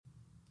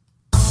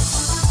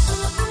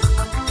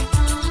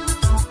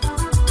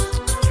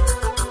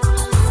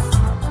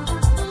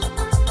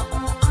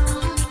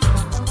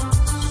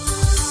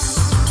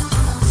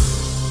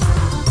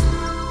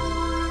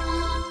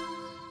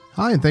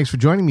Hi, and thanks for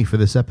joining me for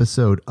this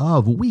episode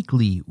of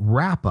Weekly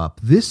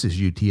Wrap-Up. This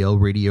is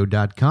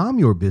UTLRadio.com,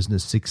 your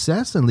business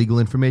success and legal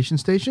information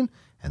station,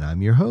 and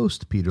I'm your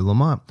host, Peter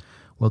Lamont.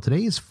 Well,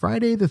 today is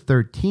Friday the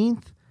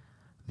 13th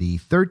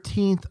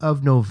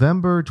of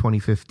November,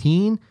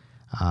 2015,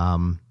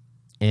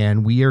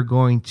 and we are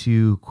going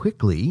to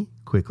quickly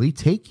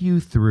take you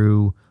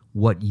through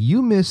what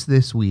you missed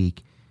this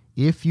week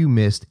if you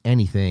missed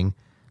anything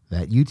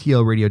that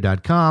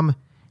UTLRadio.com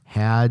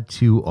had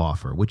to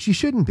offer, which you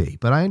shouldn't be,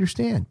 but I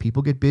understand.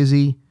 People get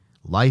busy,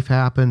 life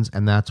happens,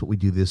 and that's what we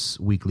do this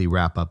weekly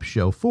wrap-up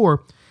show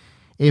for.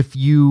 If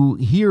you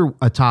hear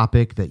a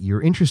topic that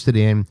you're interested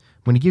in, I'm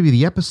going to give you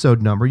the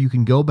episode number. You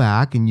can go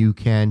back and you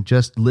can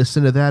just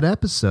listen to that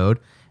episode,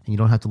 and you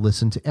don't have to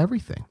listen to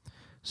everything.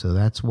 So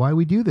that's why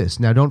we do this.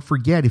 Now, don't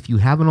forget, if you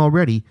haven't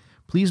already,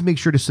 please make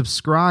sure to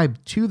subscribe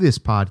to this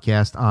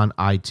podcast on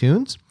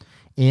iTunes,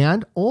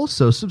 and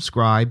also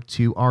subscribe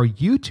to our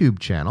YouTube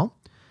channel.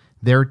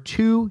 There are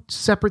two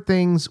separate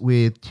things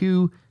with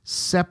two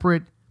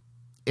separate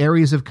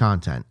areas of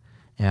content.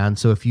 And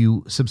so if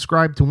you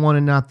subscribe to one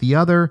and not the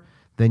other,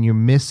 then you're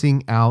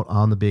missing out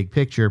on the big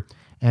picture.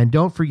 And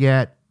don't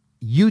forget,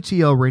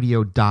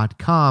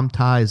 UTLRadio.com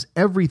ties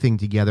everything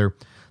together.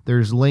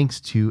 There's links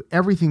to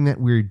everything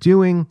that we're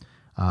doing,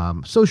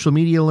 social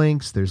media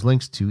links, there's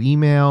links to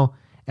email,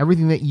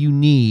 everything that you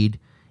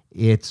need.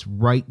 It's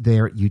right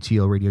there at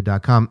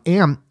UTLRadio.com.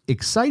 And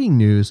exciting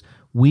news,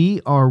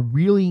 we are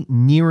really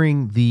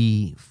nearing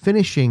the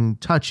finishing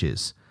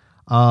touches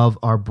of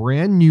our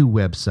brand new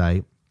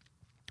website,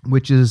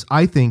 which is,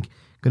 I think,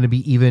 going to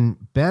be even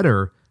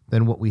better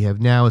than what we have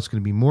now. It's going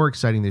to be more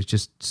exciting. There's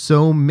just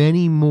so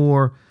many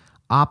more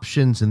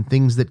options and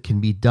things that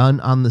can be done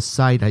on the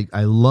site.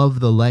 I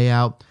love the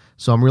layout,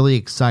 so I'm really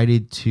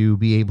excited to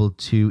be able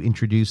to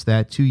introduce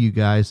that to you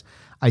guys.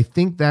 I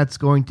think that's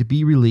going to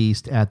be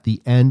released at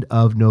the end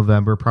of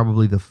November,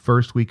 probably the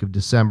first week of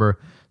December.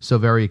 So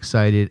very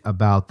excited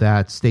about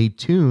that. Stay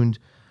tuned.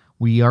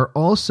 We are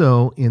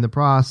also in the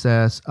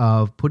process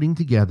of putting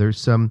together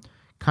some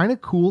kind of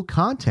cool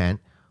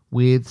content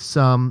with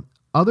some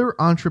other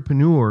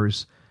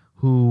entrepreneurs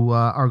who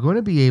are going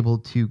to be able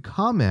to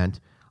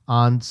comment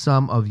on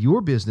some of your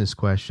business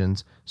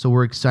questions. So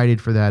we're excited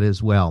for that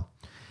as well.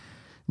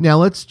 Now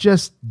let's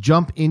just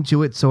jump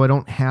into it so I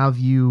don't have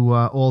you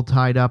all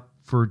tied up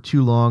for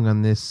too long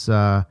on this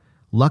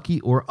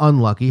lucky or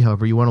unlucky,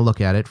 however you want to look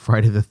at it,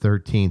 Friday the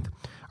 13th.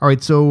 All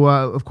right, so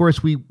of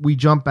course we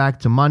jump back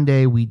to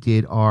Monday. We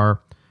did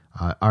our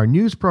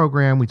news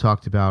program. We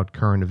talked about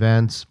current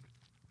events,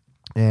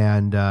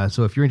 and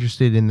so if you're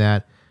interested in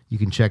that, you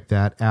can check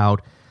that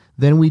out.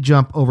 Then we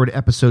jump over to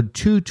episode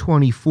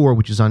 224,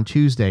 which is on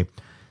Tuesday.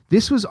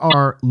 This was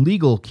our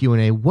legal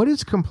Q&A. What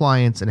is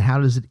compliance, and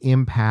how does it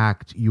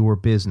impact your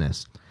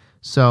business?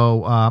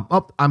 So,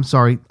 I'm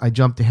sorry, I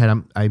jumped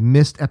ahead. I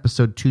missed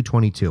episode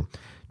 222.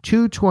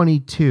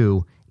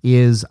 222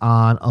 is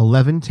on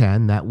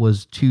 11/10. That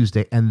was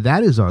Tuesday, and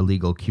that is our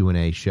legal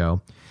Q&A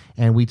show.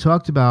 And we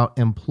talked about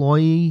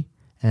employee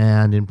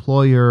and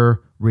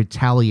employer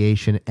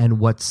retaliation and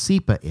what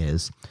SEPA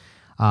is.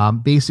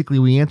 Basically,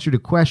 we answered a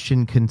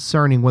question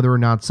concerning whether or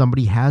not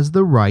somebody has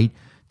the right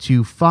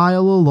to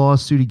file a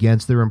lawsuit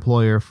against their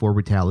employer for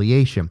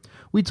retaliation.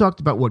 We talked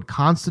about what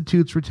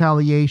constitutes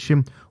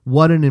retaliation,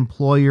 what an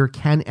employer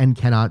can and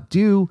cannot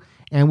do,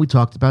 and we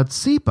talked about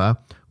SEPA,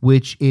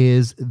 which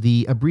is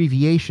the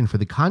abbreviation for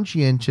the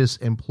Conscientious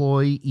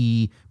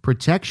Employee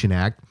Protection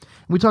Act.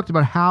 And we talked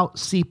about how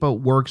SEPA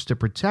works to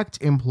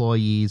protect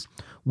employees,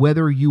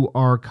 whether you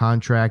are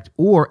contract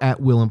or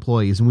at-will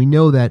employees. And we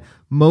know that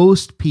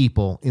most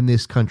people in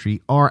this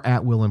country are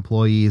at-will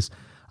employees,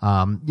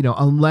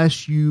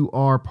 unless you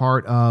are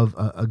part of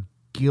a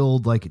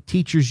guild like a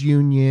teachers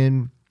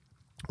union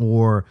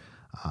or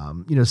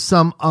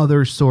some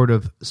other sort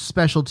of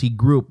specialty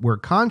group where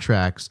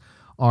contracts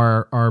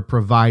are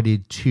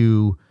provided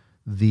to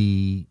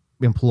the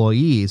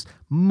employees.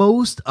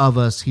 Most of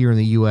us here in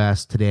the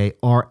U.S. today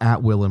are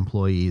at-will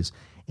employees,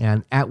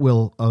 and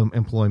at-will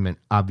employment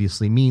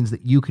obviously means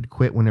that you could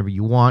quit whenever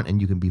you want and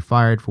you can be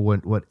fired for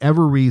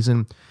whatever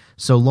reason,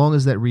 so long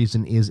as that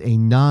reason is a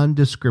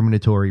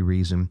non-discriminatory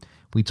reason.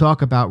 We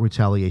talk about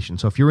retaliation.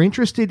 So if you're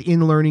interested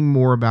in learning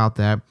more about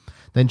that,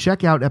 then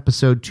check out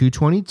episode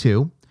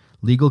 222,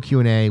 Legal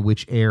Q&A,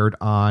 which aired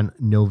on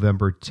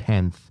November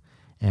 10th.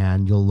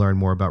 And you'll learn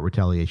more about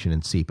retaliation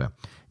and SEPA.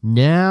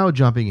 Now,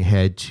 jumping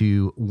ahead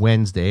to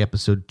Wednesday,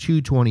 episode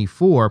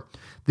 224,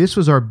 this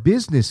was our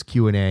business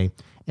Q&A,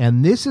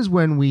 and this is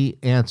when we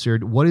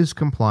answered what is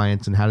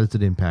compliance and how does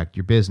it impact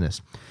your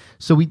business.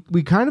 So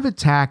we kind of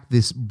attacked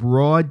this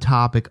broad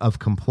topic of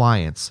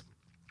compliance.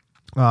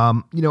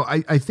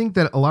 I think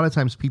that a lot of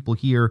times people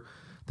hear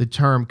the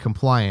term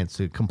compliance,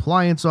 a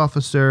compliance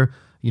officer,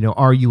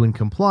 are you in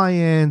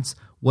compliance?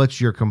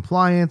 What's your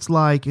compliance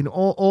like? And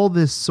all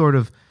this sort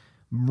of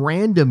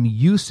random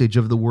usage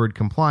of the word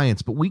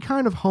compliance, but we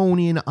kind of hone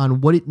in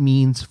on what it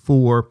means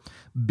for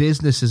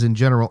businesses in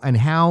general and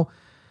how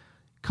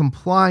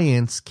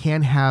compliance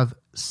can have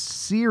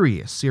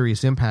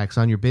serious impacts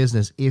on your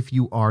business if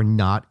you are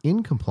not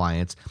in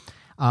compliance.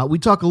 We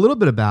talk a little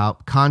bit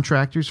about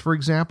contractors, for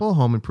example,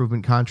 home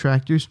improvement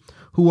contractors,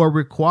 who are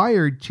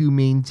required to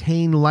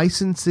maintain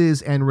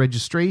licenses and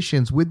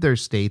registrations with their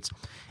states.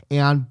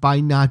 And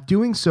by not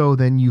doing so,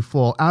 then you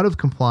fall out of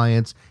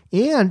compliance.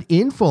 And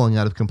in falling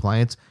out of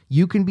compliance,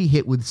 you can be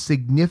hit with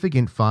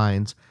significant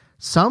fines,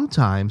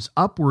 sometimes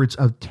upwards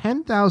of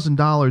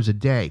 $10,000 a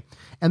day.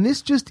 And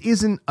this just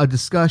isn't a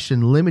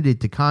discussion limited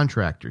to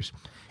contractors.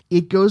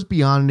 It goes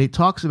beyond, and it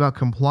talks about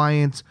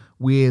compliance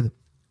with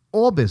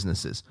all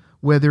businesses.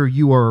 Whether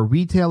you are a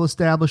retail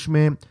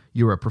establishment,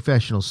 you're a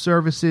professional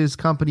services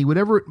company,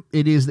 whatever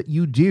it is that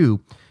you do,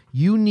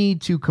 you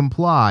need to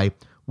comply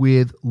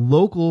with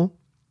local,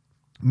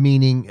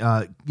 meaning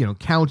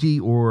county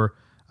or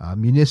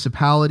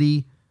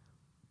municipality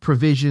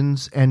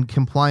provisions and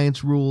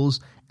compliance rules,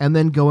 and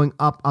then going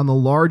up on the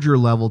larger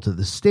level to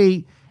the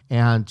state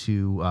and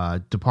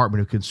to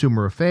Department of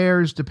Consumer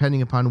Affairs,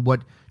 depending upon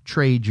what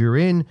trade you're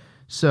in.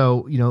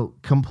 So,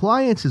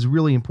 compliance is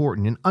really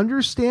important, and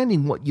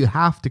understanding what you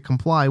have to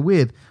comply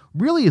with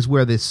really is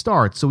where this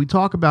starts. So we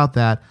talk about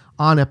that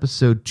on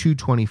episode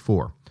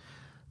 224.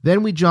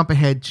 Then we jump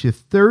ahead to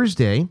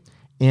Thursday,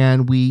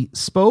 and we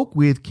spoke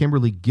with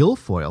Kimberly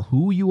Guilfoyle,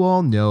 who you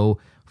all know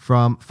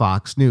from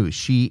Fox News.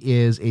 She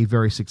is a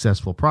very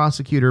successful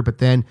prosecutor, but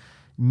then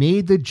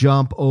made the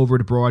jump over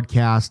to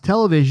broadcast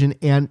television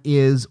and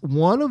is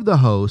one of the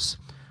hosts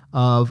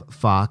of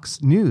Fox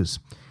News.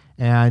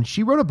 And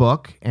she wrote a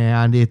book,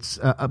 and it's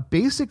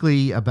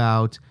basically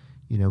about,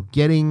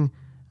 getting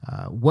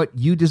what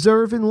you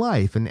deserve in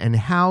life and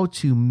how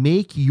to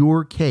make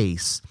your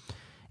case.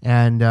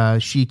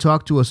 And she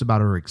talked to us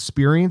about her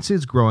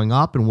experiences growing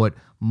up and what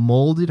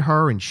molded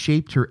her and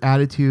shaped her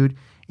attitude,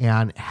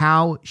 and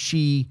how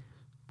she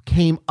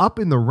came up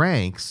in the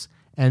ranks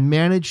and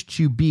managed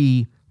to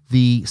be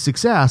the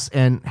success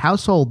and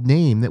household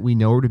name that we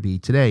know her to be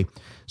today.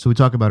 So we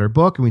talk about her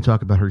book and we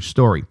talk about her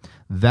story.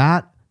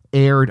 That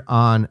aired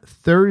on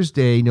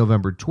Thursday,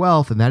 November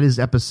 12th, and that is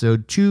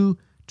episode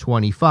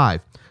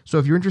 225. So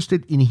if you're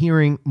interested in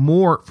hearing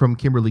more from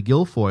Kimberly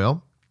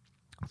Guilfoyle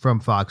from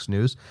Fox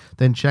News,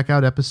 then check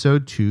out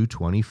episode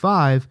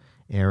 225,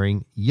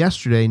 airing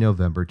yesterday,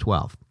 November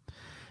 12th.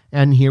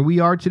 And here we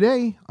are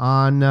today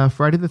on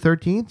Friday the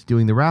 13th,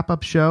 doing the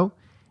wrap-up show.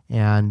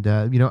 And,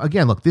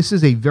 again, look, this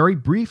is a very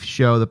brief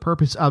show. The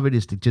purpose of it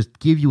is to just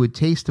give you a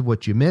taste of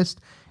what you missed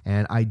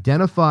and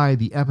identify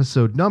the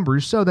episode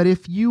numbers so that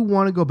if you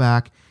want to go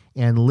back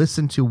and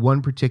listen to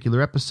one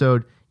particular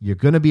episode, you're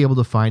going to be able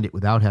to find it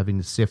without having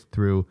to sift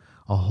through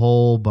a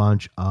whole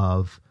bunch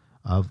of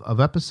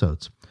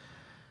episodes.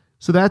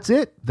 So that's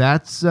it.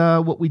 That's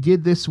what we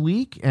did this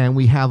week, and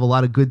we have a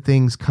lot of good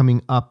things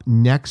coming up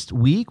next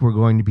week. We're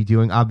going to be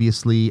doing,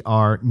 obviously,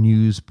 our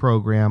news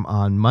program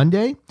on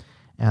Monday,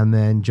 and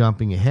then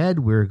jumping ahead,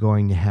 we're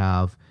going to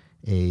have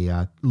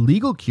a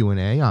legal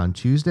Q&A on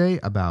Tuesday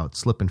about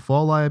slip and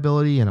fall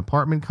liability in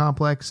apartment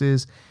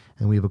complexes,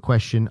 and we have a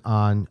question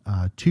on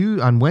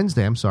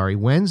Wednesday.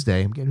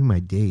 Wednesday. I'm getting my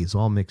days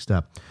all mixed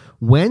up.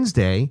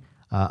 Wednesday,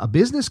 a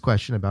business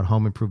question about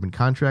home improvement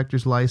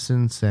contractor's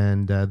license,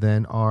 and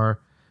then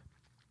our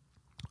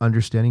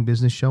Understanding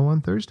Business show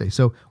on Thursday.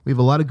 So we have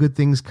a lot of good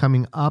things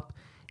coming up,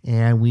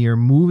 and we are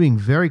moving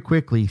very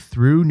quickly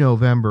through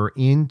November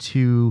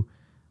into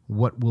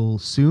what will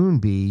soon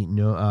be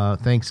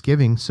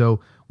Thanksgiving.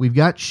 So we've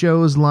got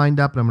shows lined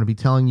up, and I'm going to be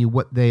telling you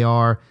what they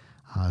are.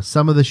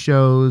 Some of the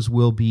shows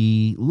will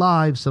be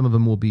live, some of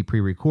them will be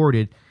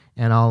pre-recorded,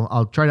 and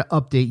I'll try to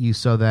update you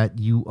so that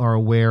you are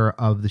aware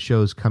of the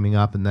shows coming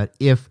up, and that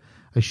if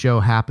a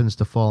show happens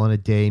to fall on a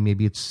day,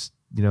 maybe it's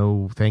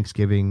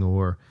Thanksgiving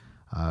or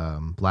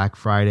Black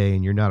Friday,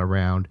 and you're not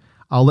around,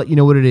 I'll let you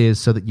know what it is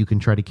so that you can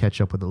try to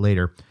catch up with it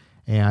later.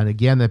 And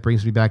again, that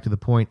brings me back to the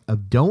point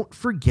of don't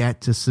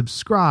forget to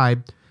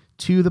subscribe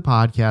to the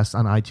podcast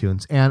on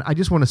iTunes. And I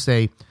just want to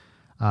say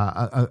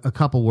a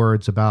couple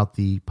words about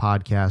the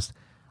podcast.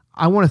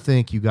 I want to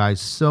thank you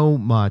guys so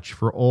much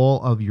for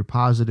all of your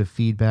positive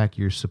feedback,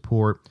 your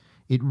support.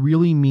 It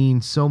really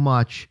means so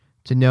much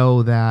to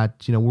know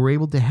that, we're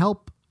able to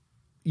help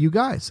you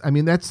guys. I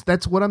mean,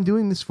 that's what I'm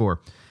doing this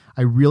for.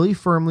 I really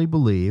firmly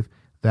believe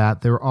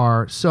that there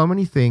are so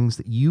many things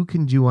that you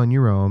can do on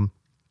your own,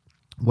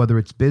 whether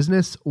it's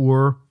business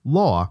or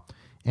law,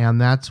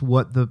 and that's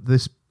what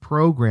this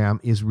program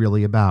is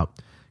really about.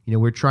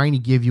 We're trying to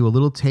give you a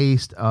little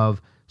taste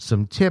of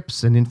some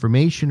tips and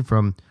information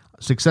from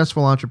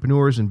successful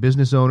entrepreneurs and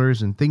business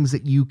owners and things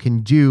that you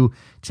can do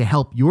to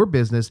help your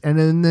business. And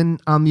then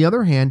on the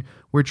other hand,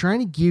 we're trying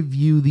to give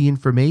you the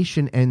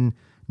information and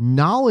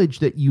knowledge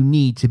that you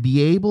need to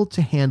be able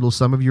to handle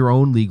some of your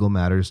own legal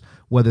matters,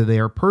 whether they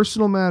are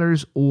personal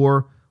matters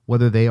or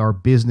whether they are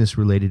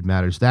business-related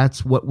matters.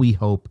 That's what we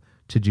hope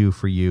to do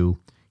for you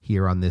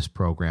here on this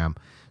program.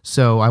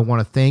 So I want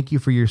to thank you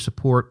for your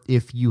support.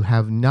 If you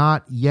have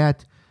not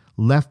yet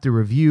left a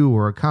review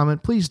or a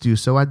comment, please do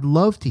so. I'd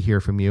love to hear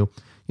from you.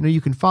 You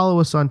can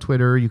follow us on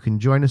Twitter. You can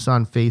join us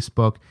on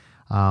Facebook.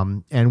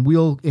 And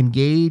we'll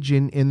engage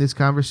in this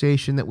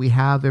conversation that we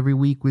have every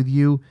week with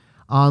you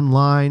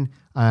online.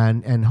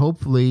 And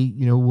hopefully,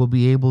 we'll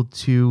be able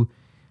to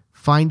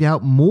find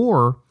out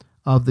more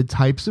of the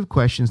types of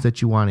questions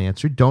that you want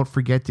answered. Don't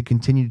forget to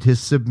continue to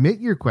submit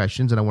your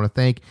questions. And I want to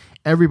thank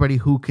everybody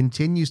who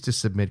continues to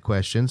submit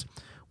questions.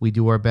 We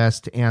do our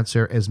best to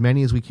answer as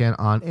many as we can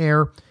on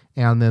air.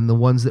 And then the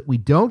ones that we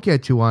don't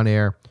get to on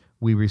air,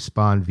 we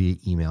respond via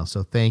email.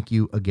 So thank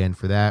you again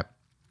for that.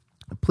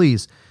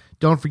 Please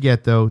don't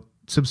forget, though,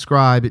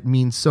 subscribe. It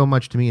means so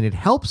much to me, and it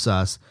helps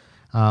us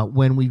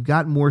when we've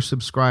got more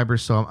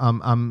subscribers. So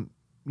I'm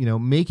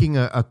making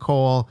a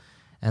call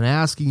and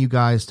asking you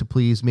guys to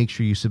please make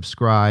sure you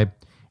subscribe,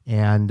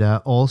 and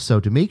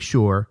also to make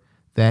sure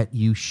that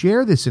you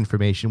share this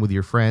information with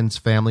your friends,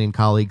 family, and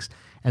colleagues,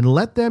 and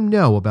let them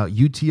know about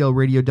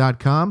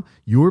utlradio.com,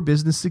 your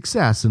business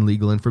success and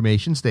legal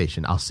information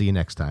station. I'll see you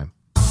next time.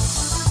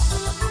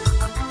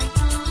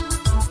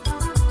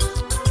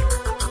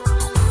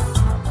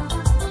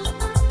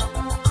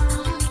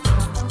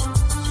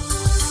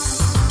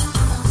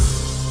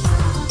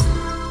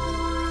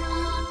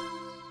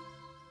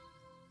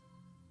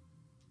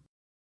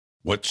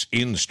 What's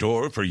in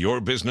store for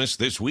your business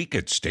this week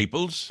at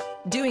Staples?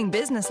 Doing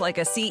business like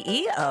a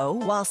CEO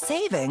while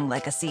saving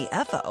like a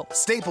CFO.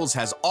 Staples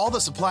has all the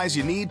supplies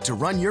you need to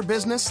run your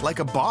business like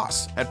a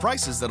boss at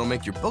prices that'll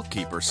make your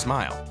bookkeeper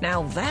smile.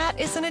 Now that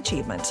is an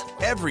achievement.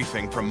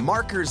 Everything from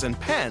markers and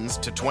pens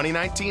to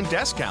 2019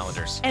 desk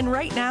calendars. And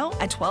right now,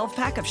 a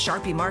 12-pack of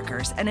Sharpie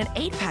markers and an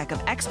 8-pack of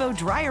Expo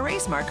dry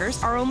erase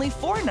markers are only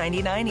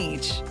 $4.99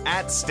 each.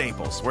 At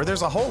Staples, where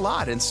there's a whole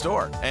lot in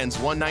store. Ends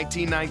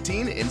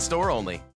 1/19/19, in store only.